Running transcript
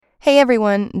Hey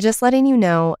everyone, just letting you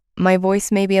know, my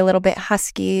voice may be a little bit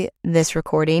husky this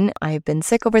recording. I've been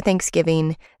sick over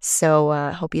Thanksgiving, so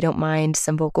hope you don't mind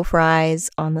some vocal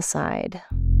fries on the side.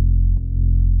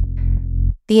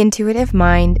 The intuitive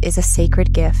mind is a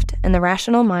sacred gift, and the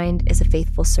rational mind is a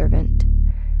faithful servant.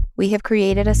 We have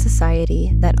created a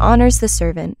society that honors the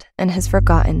servant and has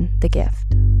forgotten the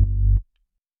gift.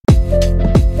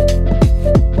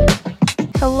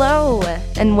 Hello,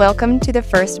 and welcome to the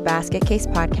first Basket Case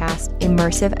Podcast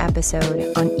Immersive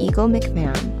episode on Eagle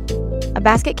McMahon. A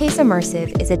Basket Case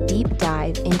Immersive is a deep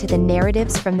dive into the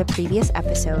narratives from the previous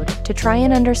episode to try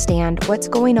and understand what's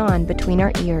going on between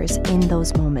our ears in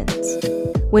those moments.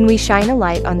 When we shine a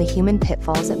light on the human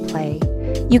pitfalls at play,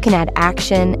 you can add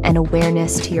action and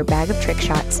awareness to your bag of trick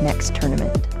shots next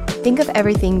tournament. Think of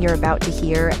everything you're about to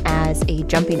hear as a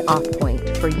jumping off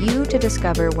point for you to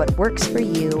discover what works for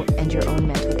you and your own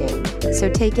mental game.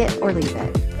 So take it or leave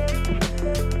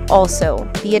it. Also,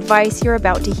 the advice you're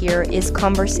about to hear is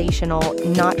conversational,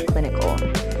 not clinical.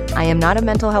 I am not a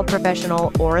mental health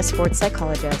professional or a sports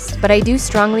psychologist, but I do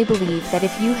strongly believe that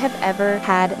if you have ever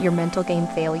had your mental game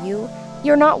fail you,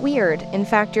 you're not weird. In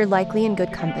fact, you're likely in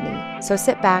good company. So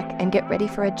sit back and get ready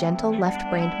for a gentle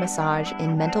left-brained massage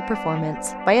in mental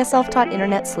performance by a self-taught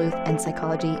internet sleuth and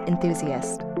psychology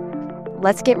enthusiast.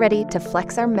 Let's get ready to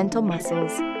flex our mental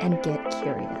muscles and get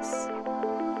curious.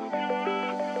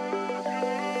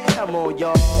 Come on,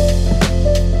 y'all.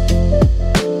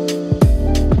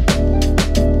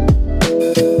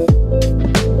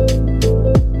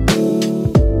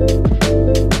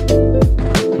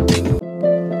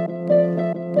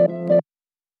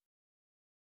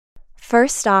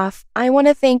 First off, I want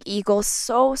to thank Eagle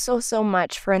so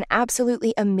much for an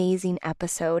absolutely amazing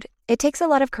episode. It takes a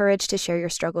lot of courage to share your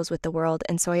struggles with the world,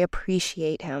 and so I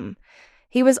appreciate him.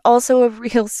 He was also a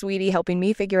real sweetie helping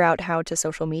me figure out how to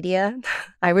social media.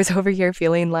 I was over here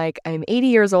feeling like I'm 80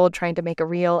 years old trying to make a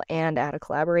reel and add a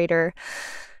collaborator.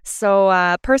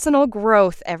 So, personal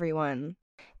growth, everyone.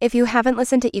 If you haven't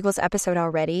listened to Eagle's episode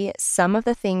already, some of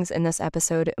the things in this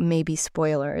episode may be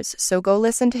spoilers. So go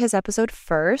listen to his episode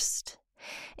first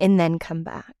and then come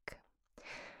back.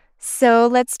 So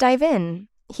let's dive in.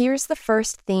 Here's the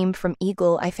first theme from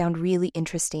Eagle I found really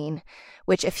interesting,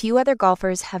 which a few other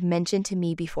golfers have mentioned to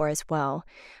me before as well,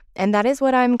 and that is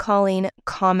what I'm calling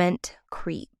comment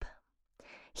creep.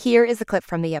 Here is the clip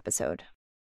from the episode.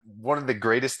 One of the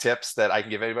greatest tips that I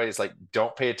can give anybody is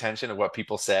don't pay attention to what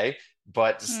people say,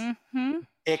 but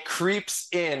it creeps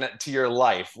in to your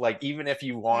life, even if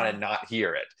you want to not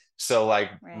hear it. So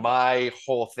my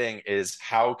whole thing is,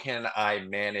 how can I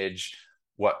manage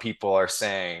what people are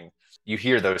saying? You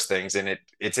hear those things and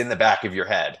it's in the back of your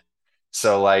head.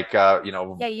 So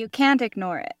Yeah, you can't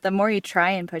ignore it. The more you try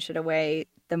and push it away,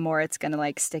 the more it's going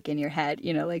to stick in your head,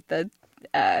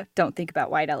 don't think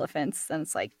about white elephants. And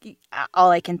it's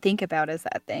all I can think about is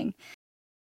that thing.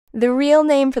 The real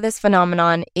name for this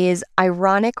phenomenon is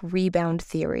ironic rebound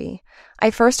theory. I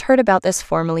first heard about this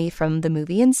formally from the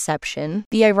movie Inception.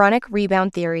 The ironic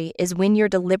rebound theory is when your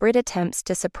deliberate attempts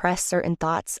to suppress certain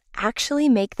thoughts actually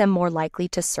make them more likely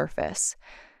to surface.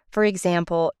 For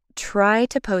example, try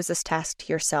to pose this task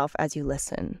to yourself as you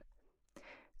listen.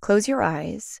 Close your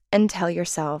eyes and tell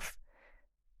yourself,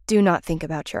 do not think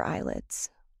about your eyelids.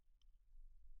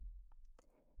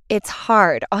 It's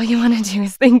hard. All you want to do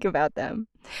is think about them.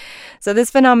 So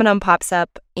this phenomenon pops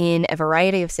up in a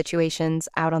variety of situations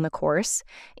out on the course,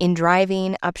 in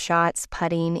driving, upshots,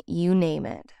 putting, you name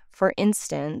it. For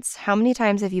instance, how many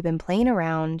times have you been playing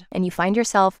around and you find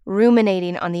yourself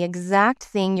ruminating on the exact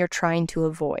thing you're trying to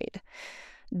avoid?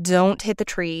 Don't hit the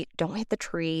tree, don't hit the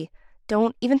tree,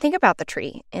 don't even think about the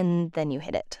tree, and then you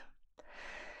hit it.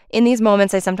 In these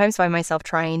moments, I sometimes find myself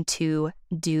trying to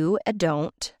do a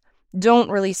don't. Don't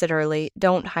release it early,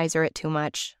 don't hyzer it too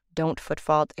much, don't foot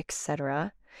fault,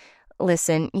 etc.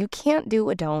 Listen, you can't do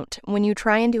a don't. When you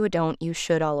try and do a don't, you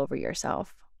should all over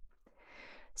yourself.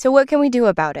 So what can we do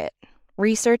about it?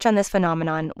 Research on this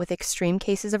phenomenon with extreme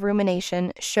cases of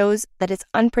rumination shows that it's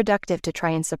unproductive to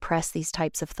try and suppress these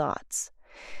types of thoughts.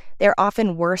 They're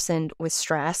often worsened with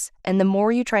stress, and the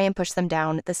more you try and push them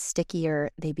down, the stickier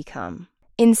they become.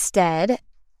 Instead,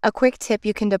 a quick tip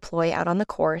you can deploy out on the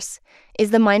course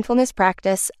is the mindfulness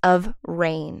practice of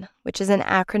RAIN, which is an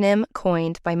acronym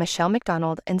coined by Michelle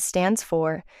McDonald and stands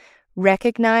for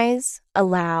Recognize,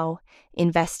 Allow,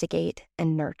 Investigate,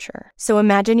 and Nurture. So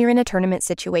imagine you're in a tournament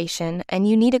situation and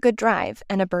you need a good drive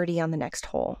and a birdie on the next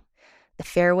hole. The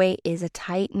fairway is a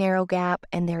tight, narrow gap,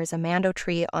 and there is a mando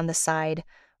tree on the side,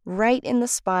 right in the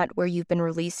spot where you've been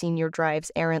releasing your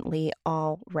drives errantly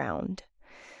all round.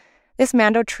 This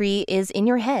mando tree is in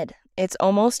your head, It's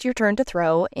almost your turn to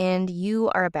throw, and you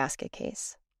are a basket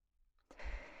case.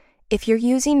 If you're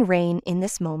using rain in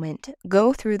this moment,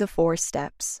 go through the 4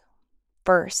 steps.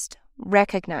 First,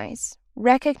 recognize.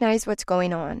 Recognize what's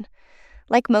going on.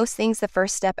 Like most things, the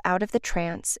first step out of the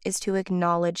trance is to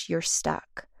acknowledge you're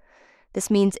stuck. This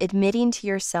means admitting to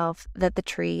yourself that the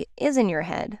tree is in your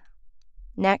head.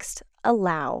 Next,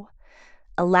 allow.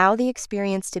 Allow the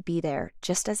experience to be there,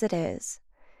 just as it is.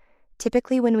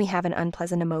 Typically, when we have an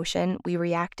unpleasant emotion, we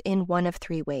react in one of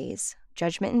 3 ways: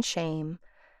 judgment and shame,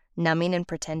 numbing and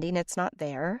pretending it's not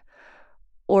there,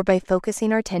 or by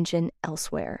focusing our attention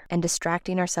elsewhere and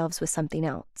distracting ourselves with something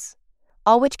else.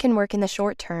 All which can work in the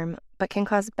short term, but can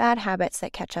cause bad habits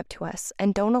that catch up to us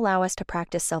and don't allow us to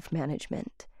practice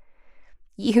self-management.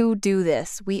 You do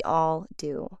this. We all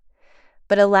do.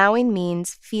 But allowing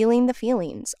means feeling the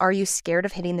feelings. Are you scared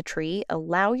of hitting the tree?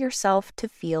 Allow yourself to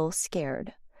feel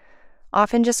scared.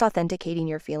 Often just authenticating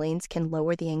your feelings can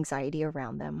lower the anxiety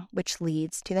around them, which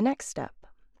leads to the next step,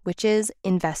 which is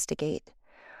investigate.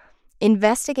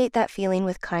 Investigate that feeling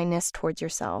with kindness towards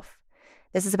yourself.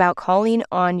 This is about calling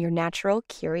on your natural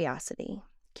curiosity.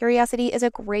 Curiosity is a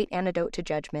great antidote to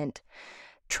judgment.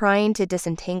 Trying to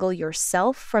disentangle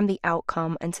yourself from the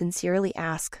outcome and sincerely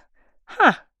ask,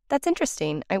 that's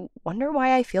interesting. I wonder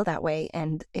why I feel that way,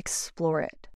 and explore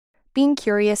it. Being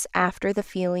curious after the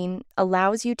feeling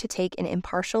allows you to take an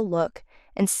impartial look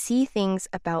and see things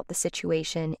about the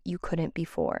situation you couldn't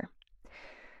before.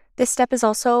 This step is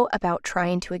also about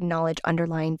trying to acknowledge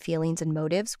underlying feelings and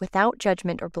motives without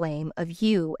judgment or blame of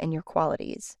you and your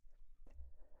qualities.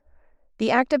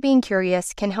 The act of being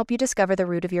curious can help you discover the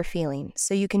root of your feeling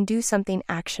so you can do something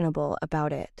actionable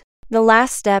about it. The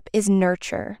last step is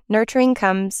nurture. Nurturing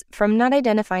comes from not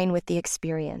identifying with the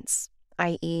experience,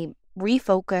 i.e.,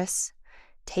 refocus,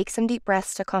 take some deep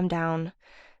breaths to calm down,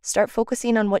 start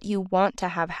focusing on what you want to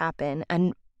have happen,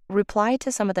 and reply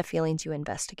to some of the feelings you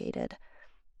investigated.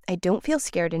 I don't feel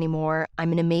scared anymore.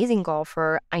 I'm an amazing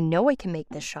golfer. I know I can make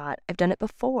this shot. I've done it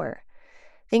before.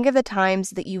 Think of the times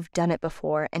that you've done it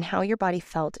before and how your body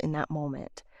felt in that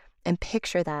moment, and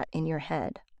picture that in your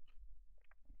head.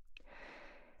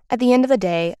 At the end of the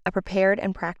day, a prepared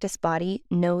and practiced body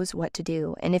knows what to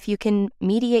do, and if you can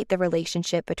mediate the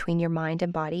relationship between your mind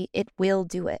and body, it will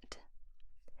do it.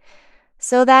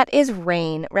 So that is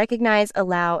RAIN. Recognize,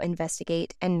 allow,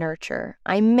 investigate, and nurture.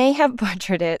 I may have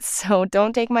butchered it, so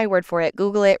don't take my word for it.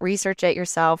 Google it, research it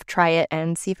yourself, try it,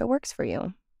 and see if it works for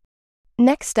you.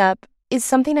 Next up is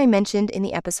something I mentioned in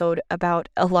the episode about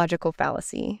a logical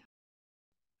fallacy.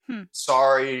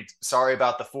 Sorry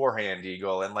about the forehand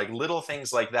eagle, and like little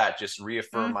things like that just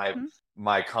reaffirm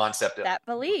my concept of that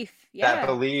belief. Yeah. That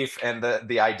belief and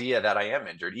the idea that I am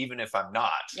injured, even if I'm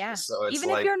not. Yeah. So it's even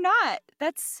like, if you're not.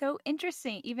 That's so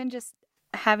interesting. Even just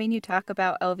having you talk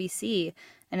about LVC,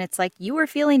 and it's like you were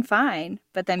feeling fine,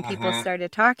 but then people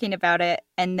started talking about it,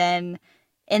 and then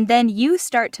you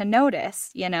start to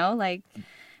notice, like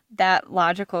that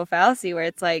logical fallacy where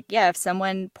it's like, yeah, if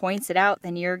someone points it out,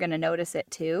 then you're going to notice it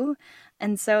too.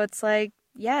 And so it's like,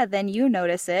 yeah, then you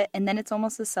notice it. And then it's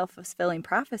almost a self-fulfilling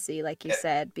prophecy, like you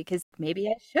said, because maybe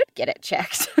I should get it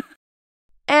checked.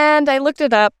 And I looked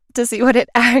it up to see what it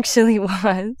actually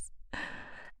was.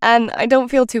 And I don't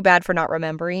feel too bad for not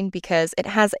remembering because it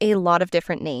has a lot of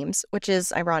different names, which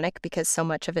is ironic because so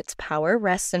much of its power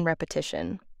rests in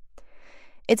repetition.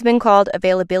 It's been called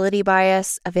availability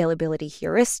bias, availability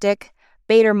heuristic,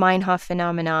 Bader-Meinhof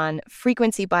phenomenon,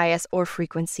 frequency bias, or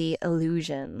frequency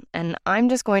illusion. And I'm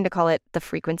just going to call it the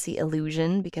frequency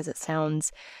illusion because it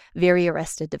sounds very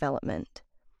Arrested Development.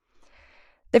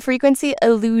 The frequency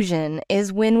illusion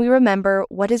is when we remember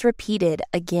what is repeated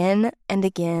again and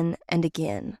again and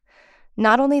again.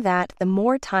 Not only that, the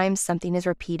more times something is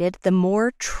repeated, the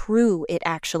more true it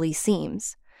actually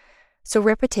seems. So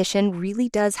repetition really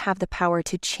does have the power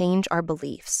to change our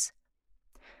beliefs.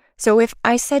 So if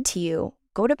I said to you,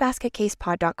 go to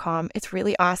basketcasepod.com, it's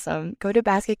really awesome. Go to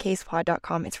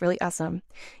basketcasepod.com, it's really awesome.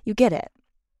 You get it.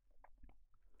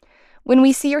 When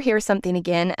we see or hear something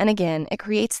again and again, it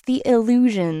creates the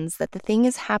illusions that the thing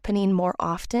is happening more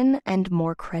often and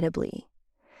more credibly.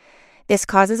 This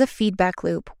causes a feedback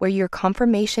loop where your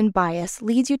confirmation bias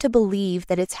leads you to believe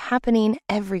that it's happening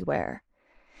everywhere.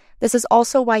 This is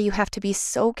also why you have to be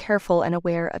so careful and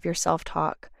aware of your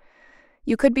self-talk.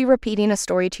 You could be repeating a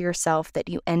story to yourself that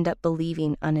you end up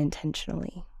believing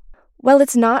unintentionally. While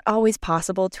it's not always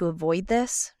possible to avoid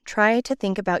this, try to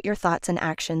think about your thoughts and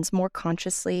actions more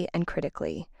consciously and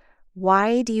critically.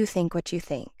 Why do you think what you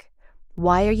think?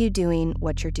 Why are you doing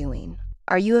what you're doing?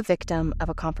 Are you a victim of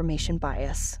a confirmation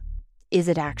bias? Is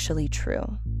it actually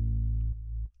true?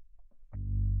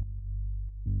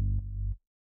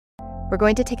 We're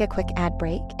going to take a quick ad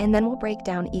break, and then we'll break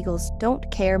down Eagle's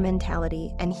don't care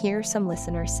mentality and hear some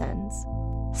listener sends.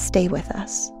 Stay with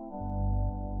us.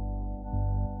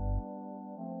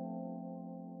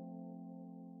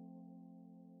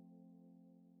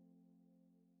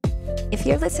 If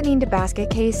you're listening to Basket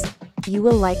Case, you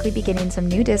will likely be getting some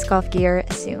new disc golf gear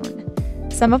soon.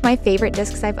 Some of my favorite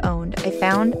discs I've owned I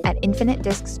found at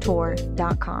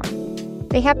InfiniteDiscsTour.com.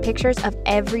 They have pictures of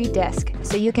every disc,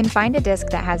 so you can find a disc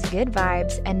that has good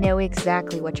vibes and know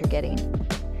exactly what you're getting.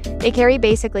 They carry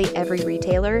basically every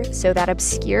retailer, so that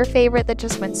obscure favorite that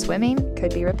just went swimming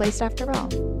could be replaced after all.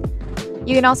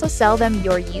 You can also sell them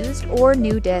your used or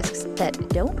new discs that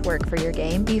don't work for your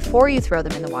game before you throw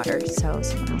them in the water, so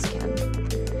someone else can.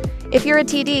 If you're a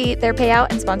TD, their payout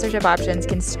and sponsorship options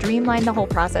can streamline the whole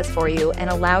process for you and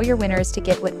allow your winners to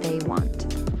get what they want.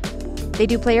 They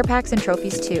do player packs and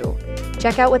trophies too.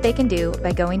 Check out what they can do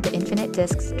by going to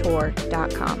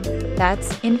InfiniteDiscsTour.com.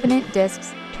 That's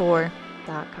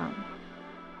InfiniteDiscsTour.com.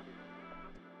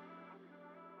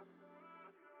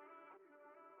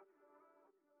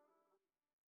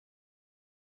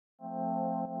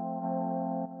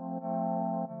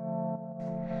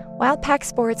 Wildpack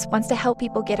Sports wants to help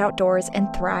people get outdoors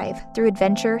and thrive through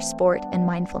adventure, sport, and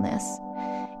mindfulness.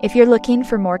 If you're looking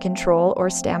for more control or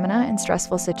stamina in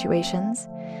stressful situations,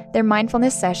 their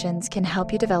mindfulness sessions can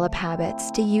help you develop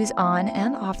habits to use on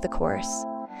and off the course.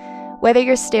 Whether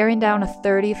you're staring down a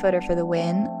 30-footer for the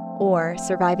win or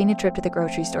surviving a trip to the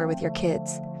grocery store with your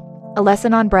kids, a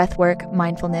lesson on breathwork,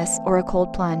 mindfulness, or a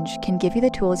cold plunge can give you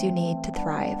the tools you need to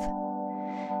thrive.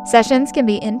 Sessions can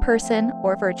be in person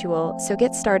or virtual, so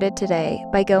get started today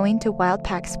by going to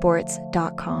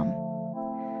wildpacksports.com.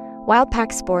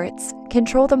 Wildpack Sports,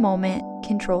 control the moment,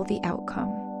 control the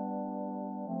outcome.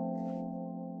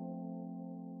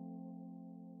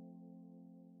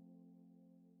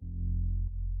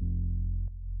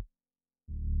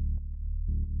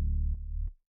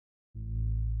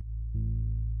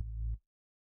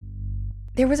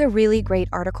 There was a really great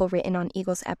article written on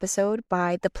Eagle's episode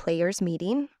by The Players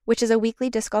Meeting, which is a weekly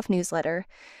disc golf newsletter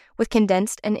with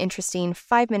condensed and interesting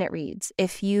 5-minute reads.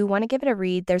 If you want to give it a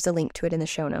read, there's a link to it in the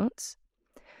show notes.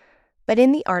 But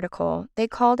in the article, they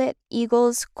called it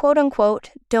Eagle's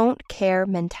quote-unquote don't care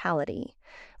mentality.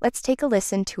 Let's take a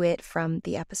listen to it from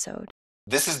the episode.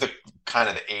 This is the kind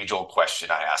of the age-old question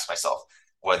I ask myself,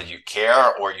 whether you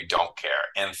care or you don't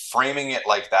care. And framing it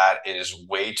like that is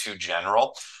way too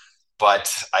general.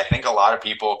 But I think a lot of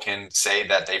people can say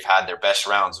that they've had their best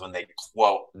rounds when they,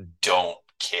 quote, don't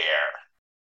care.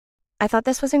 I thought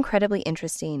this was incredibly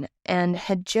interesting and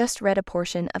had just read a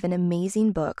portion of an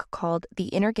amazing book called The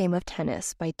Inner Game of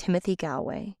Tennis by Timothy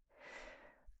Gallwey.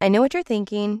 I know what you're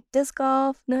thinking, disc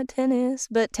golf, not tennis,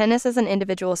 but tennis is an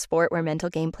individual sport where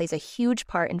mental game plays a huge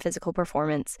part in physical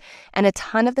performance, and a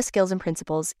ton of the skills and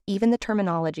principles, even the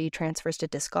terminology, transfers to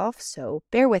disc golf, so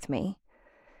bear with me.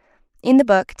 In the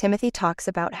book, Timothy talks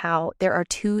about how there are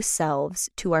two selves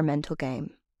to our mental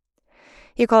game.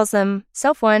 He calls them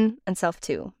Self 1 and Self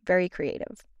 2, very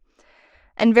creative.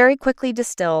 And very quickly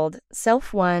distilled,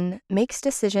 Self 1 makes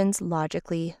decisions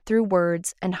logically through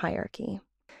words and hierarchy.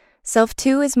 Self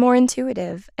 2 is more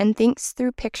intuitive and thinks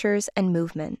through pictures and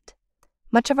movement.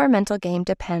 Much of our mental game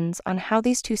depends on how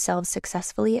these two selves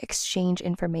successfully exchange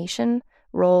information,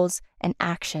 roles, and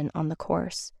action on the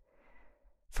course.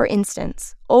 For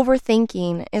instance,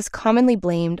 overthinking is commonly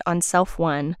blamed on Self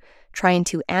 1, trying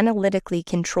to analytically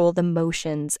control the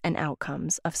motions and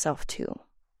outcomes of Self 2.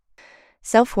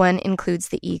 Self 1 includes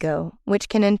the ego, which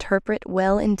can interpret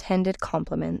well-intended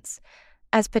compliments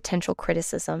as potential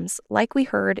criticisms, like we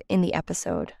heard in the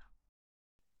episode.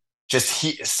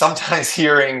 Sometimes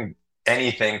hearing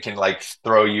anything can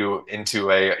throw you into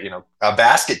a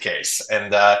basket case,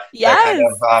 and yes.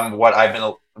 That kind of what I've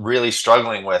been really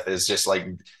struggling with is just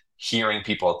hearing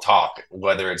people talk,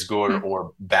 whether it's good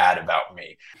or bad about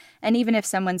me. And even if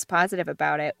someone's positive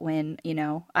about it, when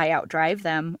I outdrive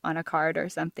them on a card or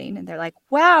something, and they're like,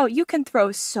 "Wow, you can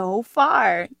throw so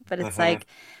far," but it's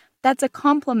that's a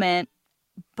compliment,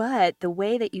 but the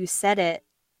way that you said it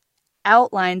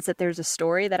outlines that there's a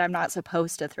story that I'm not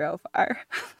supposed to throw far.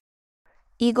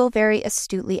 Eagle very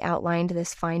astutely outlined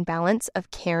this fine balance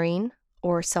of caring,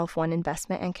 or Self-1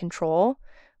 investment and control,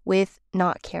 with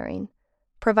not caring,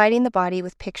 providing the body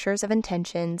with pictures of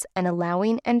intentions and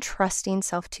allowing and trusting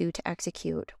Self-2 to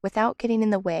execute without getting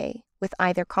in the way with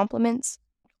either compliments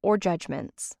or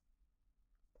judgments.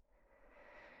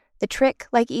 The trick,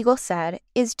 like Eagle said,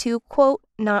 is to, quote,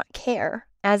 not care,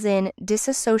 as in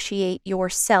disassociate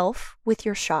yourself with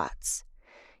your shots.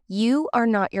 You are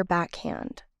not your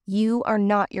backhand. You are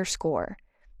not your score.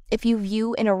 If you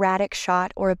view an erratic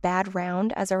shot or a bad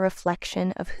round as a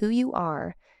reflection of who you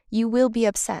are, you will be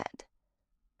upset.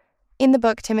 In the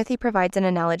book, Timothy provides an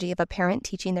analogy of a parent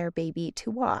teaching their baby to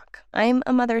walk. I'm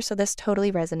a mother, so this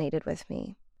totally resonated with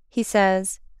me. He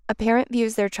says, a parent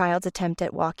views their child's attempt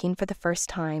at walking for the first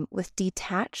time with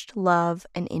detached love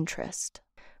and interest.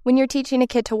 When you're teaching a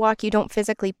kid to walk, you don't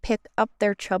physically pick up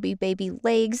their chubby baby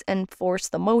legs and force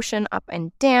the motion up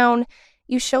and down.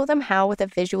 You show them how with a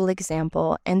visual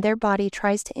example, and their body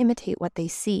tries to imitate what they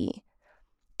see.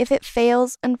 If it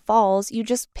fails and falls, you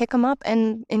just pick them up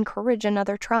and encourage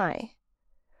another try.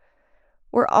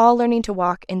 We're all learning to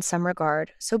walk in some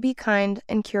regard, so be kind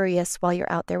and curious while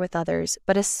you're out there with others,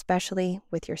 but especially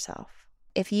with yourself.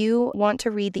 If you want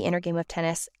to read The Inner Game of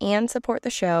Tennis and support the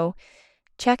show,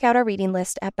 check out our reading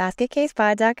list at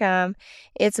basketcasepod.com.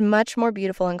 It's much more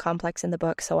beautiful and complex in the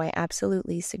book, so I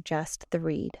absolutely suggest the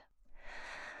read.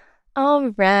 All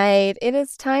right, it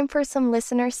is time for some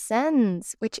listener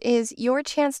sends, which is your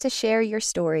chance to share your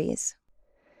stories.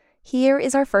 Here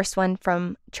is our first one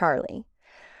from Charlie.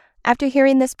 After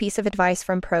hearing this piece of advice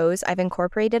from pros, I've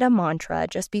incorporated a mantra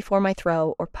just before my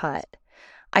throw or putt.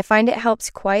 I find it helps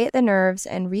quiet the nerves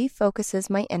and refocuses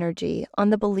my energy on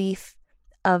the belief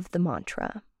of the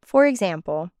mantra. For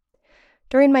example,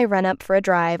 during my run-up for a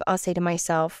drive, I'll say to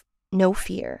myself, no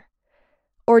fear.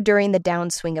 Or during the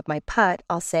downswing of my putt,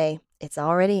 I'll say, it's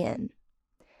already in.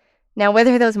 Now,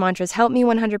 whether those mantras help me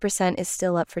 100% is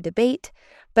still up for debate,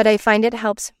 but I find it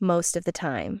helps most of the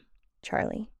time.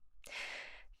 Charlie.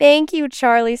 Thank you,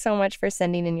 Charlie, so much for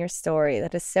sending in your story.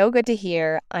 That is so good to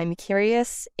hear. I'm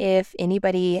curious if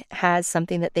anybody has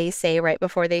something that they say right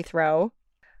before they throw.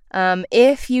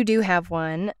 If you do have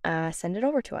one, send it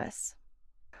over to us.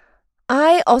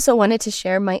 I also wanted to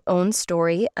share my own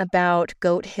story about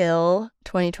Goat Hill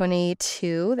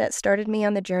 2022 that started me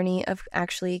on the journey of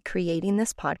actually creating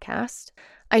this podcast.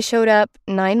 I showed up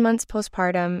 9 months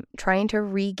postpartum trying to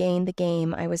regain the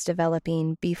game I was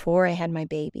developing before I had my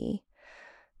baby.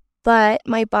 But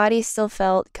my body still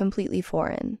felt completely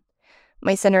foreign.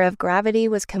 My center of gravity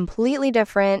was completely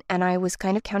different, and I was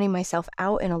kind of counting myself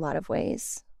out in a lot of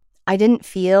ways. I didn't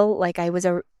feel like I was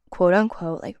a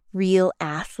quote-unquote, like, real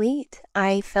athlete.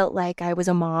 I felt like I was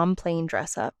a mom playing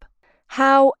dress-up.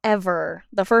 However,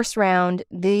 the first round,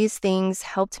 these things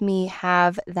helped me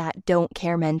have that don't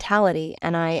care mentality,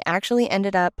 and I actually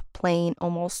ended up playing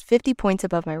almost 50 points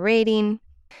above my rating,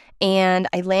 and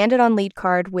I landed on lead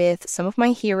card with some of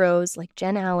my heroes like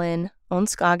Jen Allen, Owen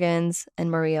Scoggins,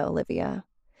 and Maria Olivia.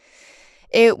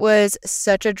 It was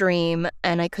such a dream,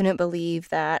 and I couldn't believe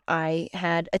that I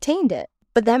had attained it.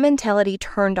 But that mentality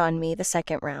turned on me the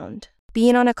second round.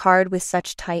 Being on a card with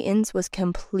such titans was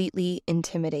completely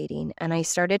intimidating, and I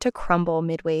started to crumble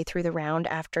midway through the round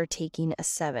after taking a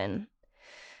 7,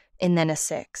 and then a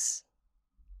 6,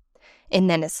 and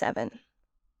then a 7.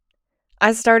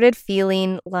 I started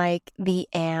feeling like the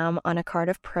am on a card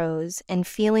of pros and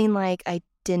feeling like I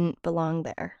didn't belong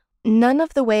there. None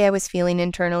of the way I was feeling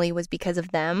internally was because of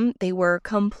them. They were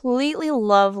completely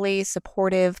lovely,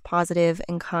 supportive, positive,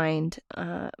 and kind.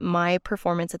 My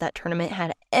performance at that tournament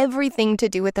had everything to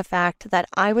do with the fact that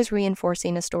I was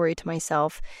reinforcing a story to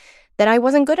myself that I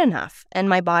wasn't good enough, and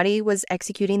my body was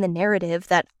executing the narrative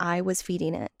that I was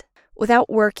feeding it.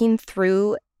 Without working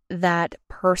through that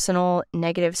personal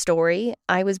negative story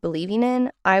I was believing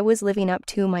in, I was living up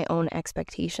to my own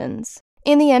expectations.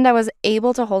 In the end, I was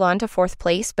able to hold on to 4th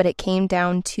place, but it came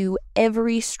down to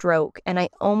every stroke, and I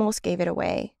almost gave it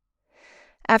away.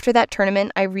 After that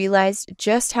tournament, I realized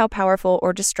just how powerful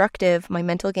or destructive my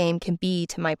mental game can be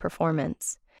to my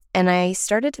performance. And I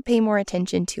started to pay more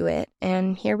attention to it,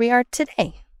 and here we are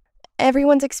today.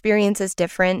 Everyone's experience is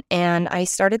different, and I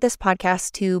started this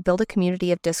podcast to build a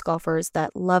community of disc golfers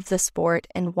that love the sport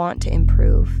and want to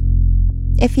improve.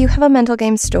 If you have a mental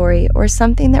game story or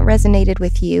something that resonated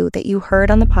with you that you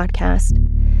heard on the podcast,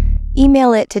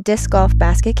 email it to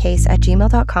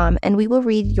discgolfbasketcase@gmail.com and we will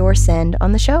read your send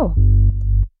on the show.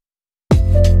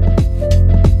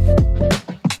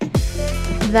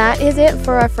 That is it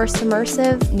for our first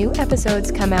Immersive. New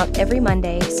episodes come out every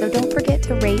Monday, so don't forget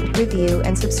to rate, review,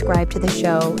 and subscribe to the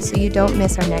show so you don't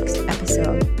miss our next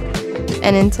episode.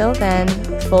 And until then,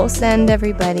 full send,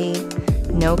 everybody.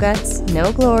 No guts,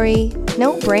 no glory,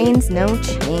 no brains, no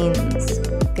chains.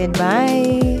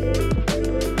 Goodbye.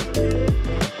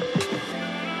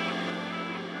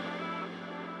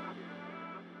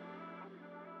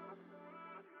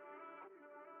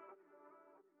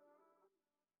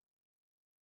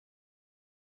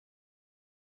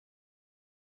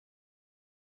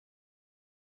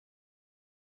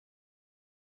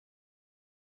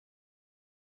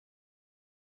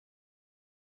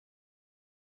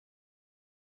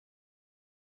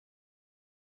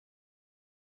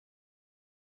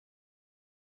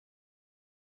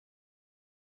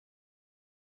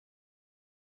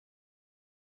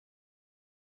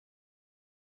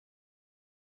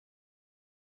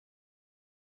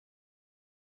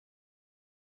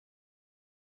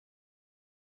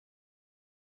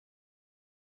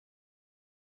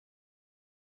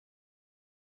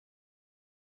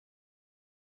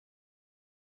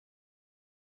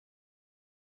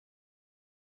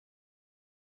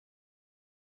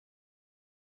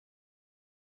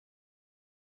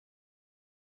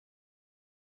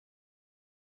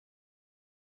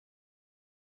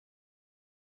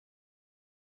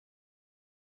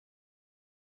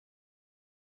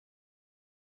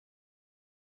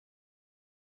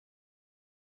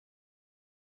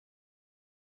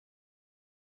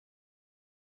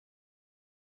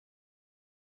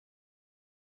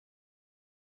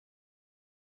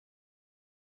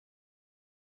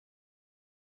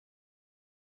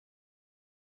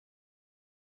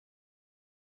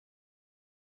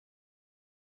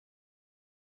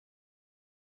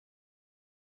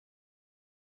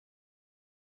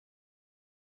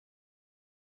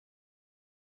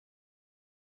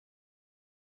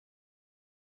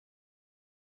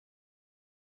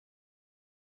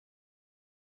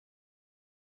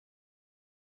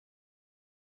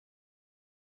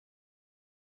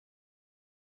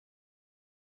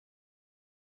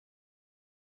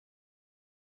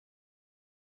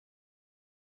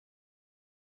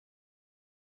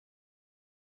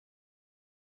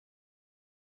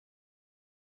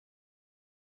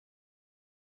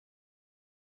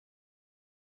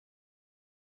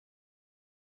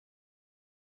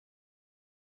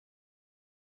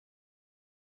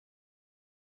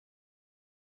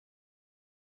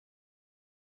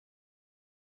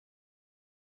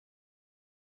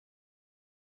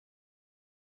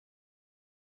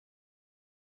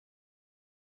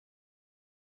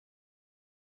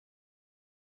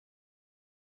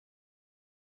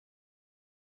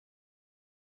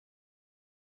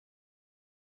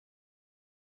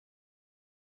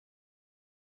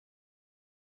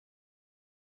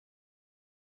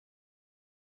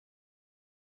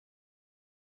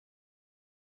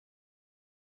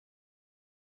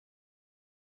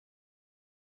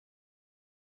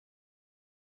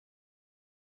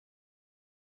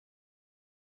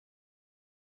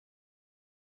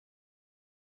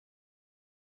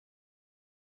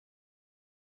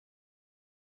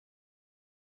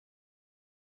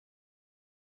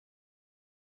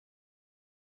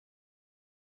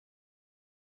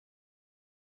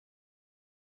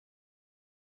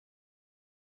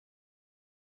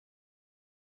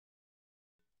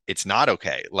 it's not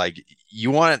okay. Like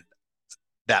you want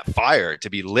that fire to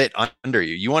be lit under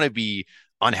you. You want to be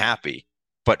unhappy,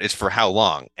 but it's for how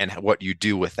long and what you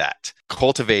do with that.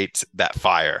 Cultivate that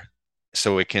fire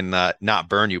so it can not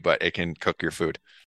burn you, but it can cook your food.